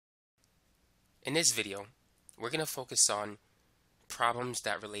In this video, we're going to focus on problems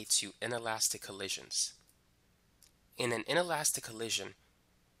that relate to inelastic collisions. In an inelastic collision,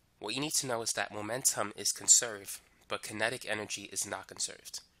 what you need to know is that momentum is conserved, but kinetic energy is not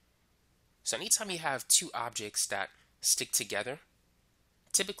conserved. So anytime you have two objects that stick together,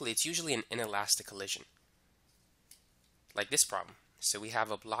 typically it's usually an inelastic collision. Like this problem. So we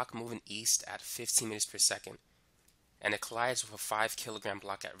have a block moving east at 15 meters per second, and it collides with a 5 kilogram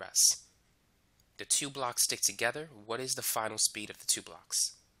block at rest. The two blocks stick together. What is the final speed of the two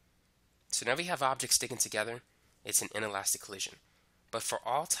blocks? So whenever you have objects sticking together, it's an inelastic collision. But for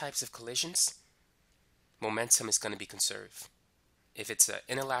all types of collisions, momentum is going to be conserved. If it's an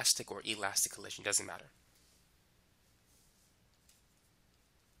inelastic or elastic collision, doesn't matter.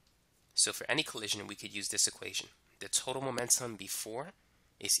 So for any collision, we could use this equation. The total momentum before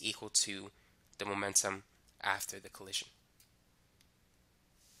is equal to the momentum after the collision.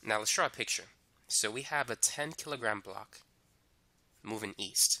 Now let's draw a picture. So we have a 10 kilogram block moving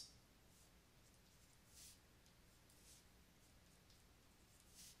east.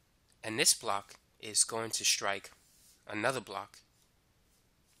 And this block is going to strike another block.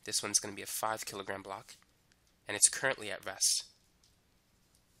 This one's going to be a 5 kilogram block, and it's currently at rest.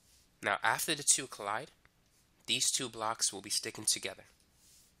 Now after the two collide, these two blocks will be sticking together.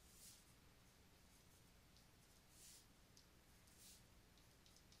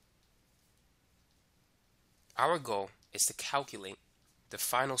 Our goal is to calculate the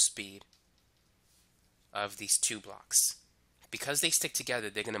final speed of these two blocks. Because they stick together,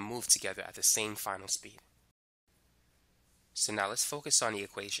 they're going to move together at the same final speed. So now let's focus on the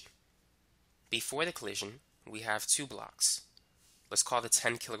equation. Before the collision, we have two blocks. Let's call the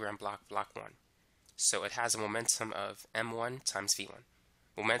 10 kilogram block block 1. So it has a momentum of m1 times v1.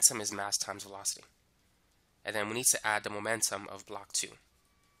 Momentum is mass times velocity. And then we need to add the momentum of block 2.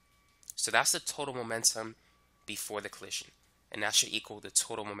 So that's the total momentum before the collision, and that should equal the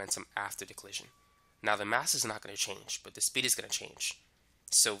total momentum after the collision. Now the mass is not going to change, but the speed is going to change.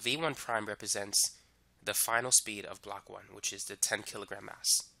 So v1 prime represents the final speed of block 1, which is the 10 kilogram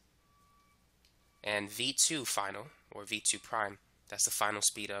mass. And v2 final, or v2 prime, that's the final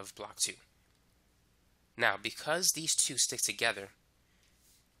speed of block 2. Now, because these two stick together,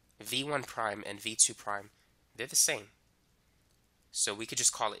 v1 prime and v2 prime, they're the same. So we could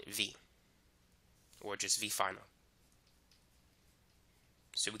just call it v, or just v final.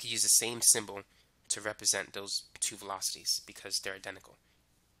 So we could use the same symbol to represent those two velocities because they're identical.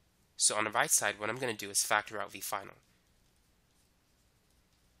 So on the right side, what I'm going to do is factor out v final.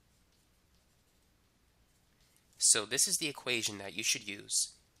 So this is the equation that you should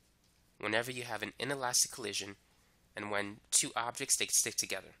use whenever you have an inelastic collision, and when two objects stick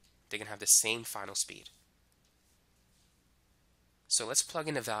together, they're going to have the same final speed. So let's plug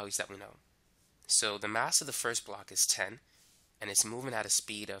in the values that we know. So the mass of the first block is 10, and it's moving at a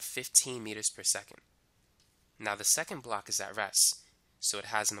speed of 15 meters per second. Now the second block is at rest, so it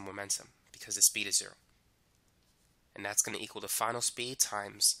has no momentum because the speed is 0. And that's going to equal the final speed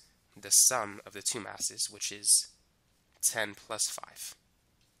times the sum of the two masses, which is 10 plus 5.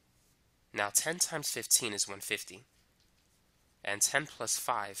 Now 10 times 15 is 150, and 10 plus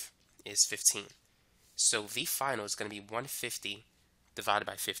 5 is 15. So v final is going to be 150 divided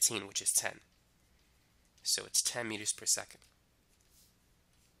by 15, which is 10. So it's 10 meters per second.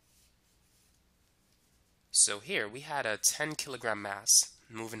 So here we had a 10 kilogram mass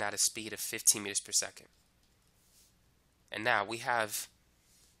moving at a speed of 15 meters per second. And now we have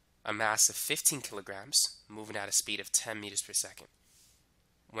a mass of 15 kilograms moving at a speed of 10 meters per second.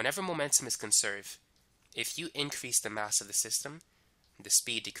 Whenever momentum is conserved, if you increase the mass of the system, the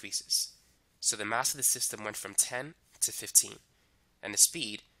speed decreases. So the mass of the system went from 10 to 15, and the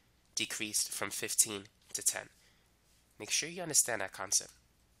speed decreased from 15 to 10. Make sure you understand that concept.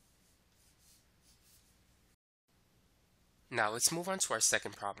 Now let's move on to our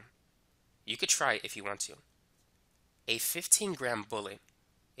second problem. You could try it if you want to. A 15-gram bullet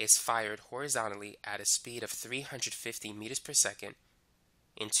is fired horizontally at a speed of 350 meters per second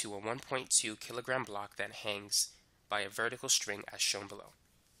into a 1.2 kilogram block that hangs by a vertical string as shown below.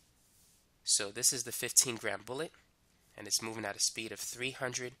 So this is the 15-gram bullet, and it's moving at a speed of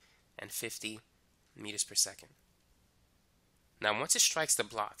 350 meters per second. Now once it strikes the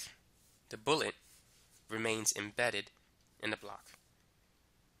block, the bullet remains embedded in the block.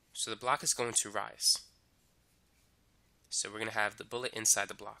 So the block is going to rise. So we're going to have the bullet inside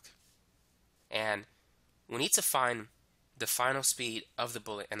the block. And we need to find the final speed of the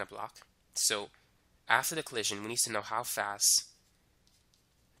bullet in the block. So after the collision, we need to know how fast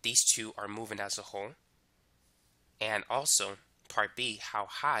these two are moving as a whole. And also, part B, how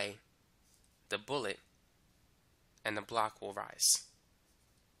high the bullet and the block will rise.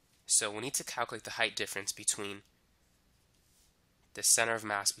 So we need to calculate the height difference between the center of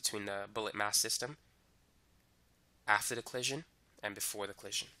mass between the bullet mass system after the collision and before the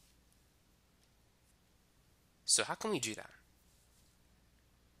collision. So how can we do that?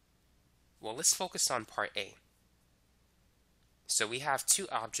 Well, let's focus on part A. So we have two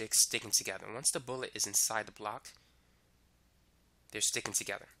objects sticking together. Once the bullet is inside the block, they're sticking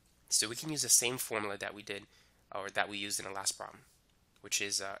together. So we can use the same formula that we did, or that we used in the last problem, which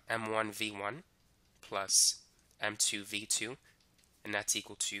is m1v1 plus m2v2, and that's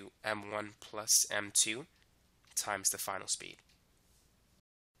equal to m1 plus m2 times the final speed.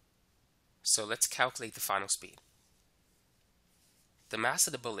 So let's calculate the final speed. The mass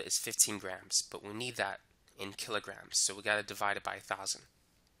of the bullet is 15 grams, but we need that in kilograms, so we got to divide it by 1,000.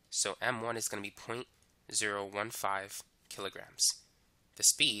 So m1 is going to be 0.015 kilograms. The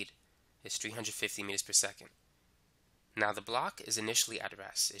speed is 350 meters per second. Now the block is initially at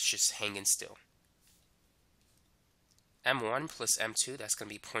rest, it's just hanging still. m1 plus m2, that's going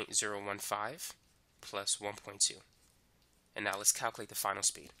to be 0.015 plus 1.2. And now let's calculate the final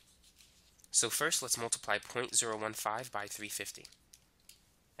speed. So first let's multiply 0.015 by 350.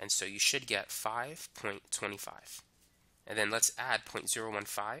 And so you should get 5.25. And then let's add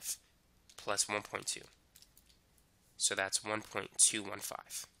 0.015 plus 1.2. So that's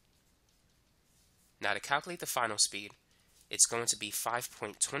 1.215. Now to calculate the final speed, it's going to be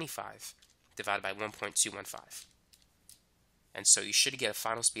 5.25 divided by 1.215. And so you should get a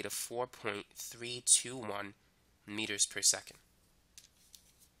final speed of 4.321 meters per second.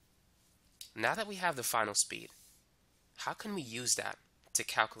 Now that we have the final speed, how can we use that to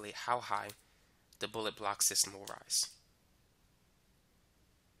calculate how high the bullet block system will rise?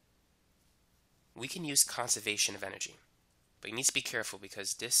 We can use conservation of energy, but you need to be careful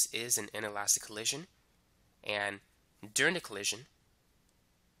because this is an inelastic collision, and during the collision,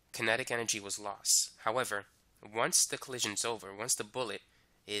 kinetic energy was lost. However, once the collision is over, once the bullet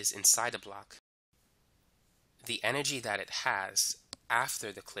is inside the block, the energy that it has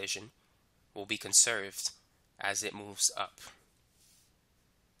after the collision will be conserved as it moves up.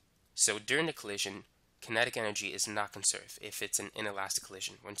 So during the collision, kinetic energy is not conserved if it's an inelastic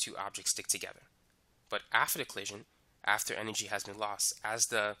collision when two objects stick together. But after the collision, after energy has been lost, as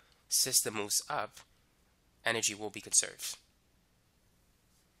the system moves up, energy will be conserved.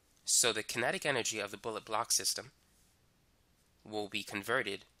 So the kinetic energy of the bullet block system will be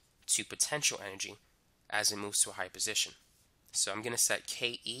converted to potential energy as it moves to a higher position. So I'm going to set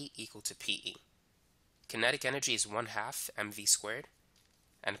Ke equal to Pe. Kinetic energy is 1/2 mv squared,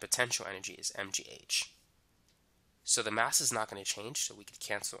 and the potential energy is mgh. So the mass is not going to change, so we could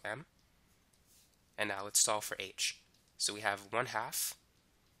cancel m. And now let's solve for h. So we have 1/2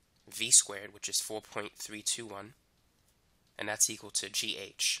 v squared, which is 4.321, and that's equal to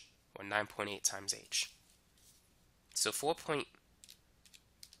gh, or 9.8 times h. So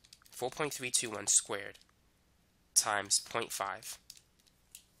 4.321 squared times 0.5,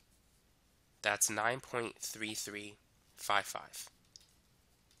 that's 9.3355.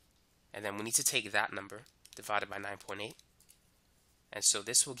 And then we need to take that number divided by 9.8. And so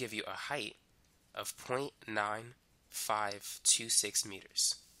this will give you a height of 0.9526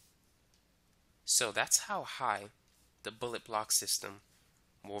 meters. So that's how high the bullet block system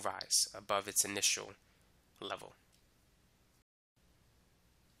will rise above its initial level.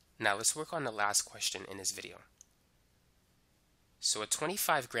 Now let's work on the last question in this video. So a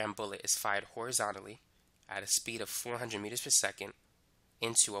 25-gram bullet is fired horizontally at a speed of 400 meters per second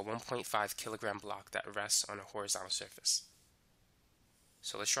into a 1.5 kilogram block that rests on a horizontal surface.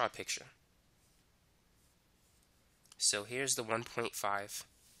 So let's draw a picture. So here's the 1.5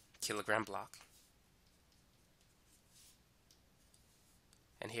 kilogram block,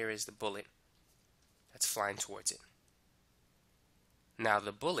 and here is the bullet that's flying towards it. Now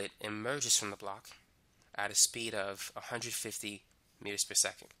the bullet emerges from the block at a speed of 150 meters per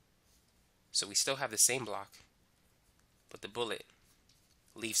second. So we still have the same block, but the bullet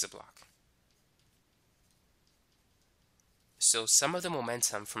leaves the block. So some of the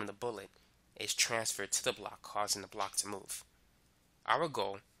momentum from the bullet is transferred to the block, causing the block to move. Our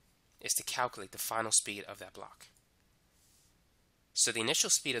goal is to calculate the final speed of that block. So the initial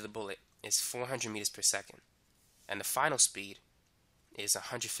speed of the bullet is 400 meters per second, and the final speed is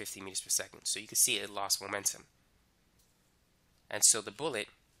 150 meters per second. So you can see it lost momentum. And so the bullet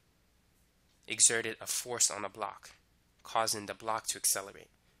exerted a force on the block, causing the block to accelerate.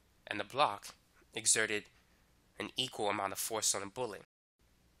 And the block exerted an equal amount of force on the bullet,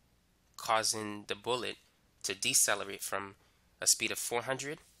 causing the bullet to decelerate from a speed of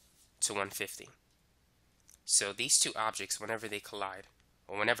 400 to 150. So these two objects, whenever they collide,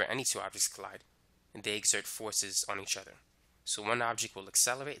 or whenever any two objects collide, they exert forces on each other. So one object will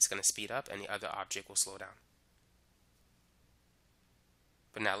accelerate, it's going to speed up, and the other object will slow down.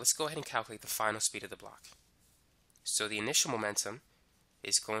 But now let's go ahead and calculate the final speed of the block. So the initial momentum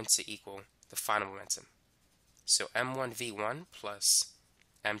is going to equal the final momentum. So m1v1 plus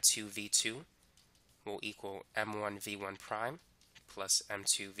m2v2 will equal m1v1 prime plus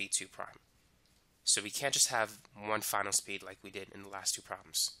m2v2 prime. So we can't just have one final speed like we did in the last two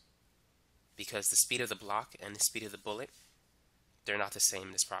problems, because the speed of the block and the speed of the bullet, they're not the same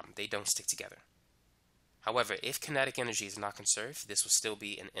in this problem. They don't stick together. However, if kinetic energy is not conserved, this will still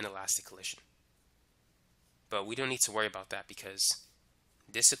be an inelastic collision. But we don't need to worry about that, because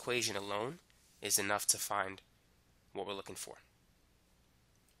this equation alone is enough to find what we're looking for.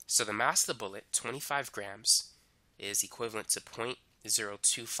 So the mass of the bullet, 25 grams, is equivalent to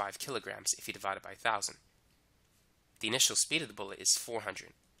 0.025 kilograms if you divide it by 1,000. The initial speed of the bullet is 400.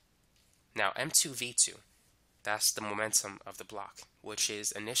 Now m2v2, that's the momentum of the block, which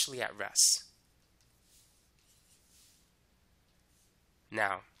is initially at rest.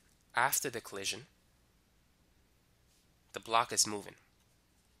 Now, after the collision, the block is moving.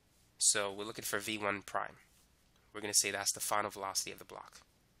 So we're looking for v1 prime. We're going to say that's the final velocity of the block.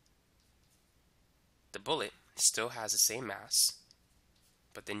 The bullet still has the same mass,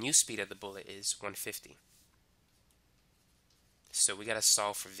 but the new speed of the bullet is 150. So we got to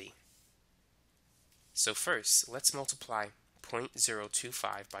solve for v. So first, let's multiply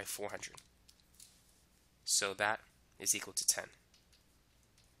 0.025 by 400. So that is equal to 10.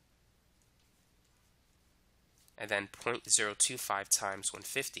 And then 0.025 times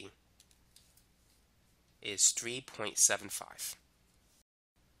 150 is 3.75.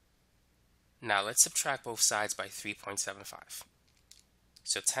 Now let's subtract both sides by 3.75.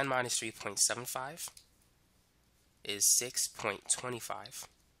 So 10 minus 3.75 is 6.25.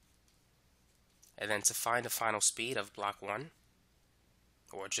 And then to find the final speed of block 1,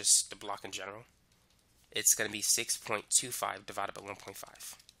 or just the block in general, it's going to be 6.25 divided by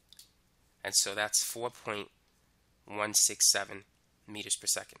 1.5. And so that's 4.167 meters per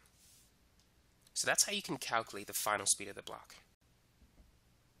second. So that's how you can calculate the final speed of the block.